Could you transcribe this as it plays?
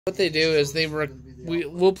What they do is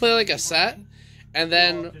we'll play like a set, and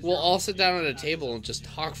then we'll all sit down at a table and just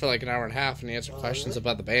talk for like an hour and a half and answer questions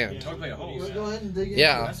about the band. Talk like a host.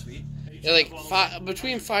 Yeah, like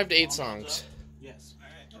between 5 to 8 songs.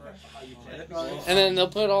 And then they'll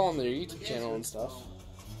put it all on their YouTube channel and stuff.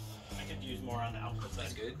 I could use more on the outputs.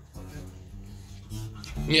 That's good.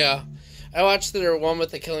 Yeah, I watched their one with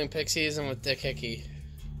the Killing Pixies and with Dick Hickey.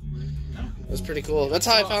 It was pretty cool. That's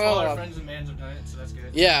how I found out. Our friends and bands have done it, so that's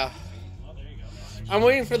good. Yeah. Oh, there you go. I'm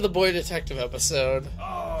waiting for the Boy Detective episode.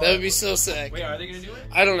 Oh, That would be so sick. wait, are they gonna do it?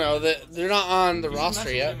 I don't know. They're not on the You should roster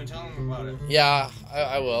message yet. them and tell them about it. Yeah,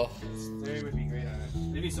 I will. They would be great on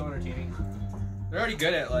it. They'd be so entertaining. They're already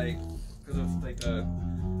good at because of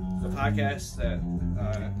the podcasts that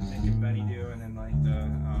Nick and Benny do, and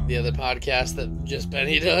then The other podcast that just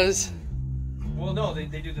Benny does. Well, no, they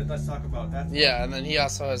do the Let's Talk About That. Yeah, and then he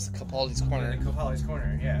also has Capaldi's Corner. The Capaldi's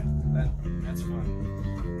Corner, yeah. That's fun.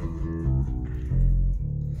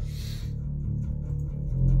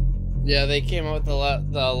 Yeah, they came out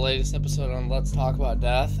with the latest episode on Let's Talk About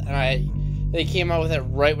Death, and they came out with it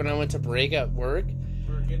right when I went to break at work,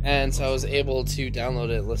 and so I was able to download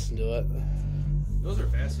it and listen to it. Those are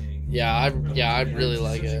fascinating. Yeah, I really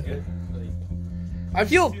like it. Good, I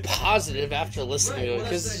feel positive after listening to it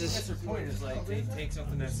because that's their point. Is they take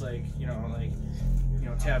something that's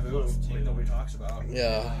taboo, like nobody talks about.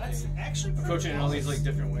 Yeah. That's actually Approach it in all these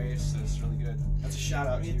different ways. That's really good. That's a shout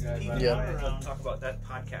out to you guys. By the Yeah. way. Talk About That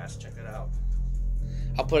podcast. Check it out.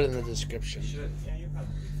 I'll put it in the description. You should. Yeah, you're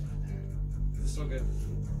probably It's so good.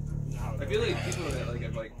 I feel like people that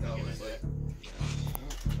have no, it's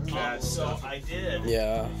bad so stuff. I did.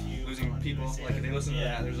 Yeah. Losing people, like they listen to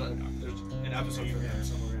that. There's an episode for them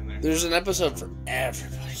somewhere in there. There's an episode for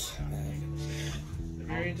everybody. They're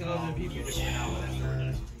very intelligent people.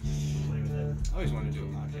 I always wanted to do a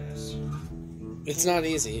podcast. It's not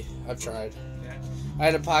easy. I've tried. Yeah. I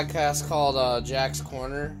had a podcast called Jack's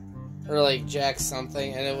Corner, or like Jack's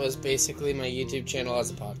something, and it was basically my YouTube channel as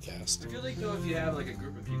a podcast. I feel like though if you have a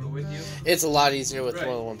group of people with you, It's a lot easier with Right.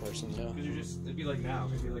 more than one person, yeah. because it'd be like now.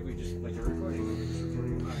 It'd be like we just like a recording. We're just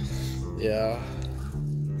recording a podcast. Yeah.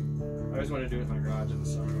 I always wanted to do it in my garage in the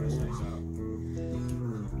summer when it's nice out.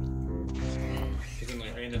 Because in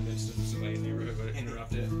random instances in my neighborhood would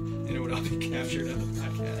interrupt it, and it would all be captured on the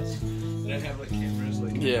podcast. And I'd have cameras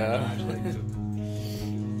Yeah. in my garage,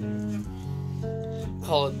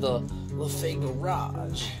 Call it the fake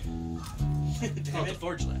garage. called the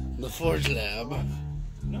Forge Lab. The Forge Lab.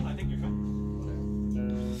 No, I think you're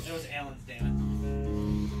fine. It was Alan's, damn it.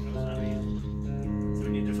 It was not me. So we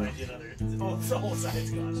need to find you another. Oh, the whole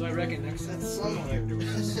side's gone. So I reckon next time. It's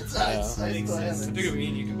I think so. I figure me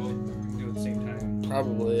and you can both do it at the same time.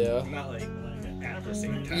 Probably, yeah. Not At the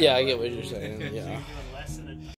same time. Yeah, I get what you're saying, yeah.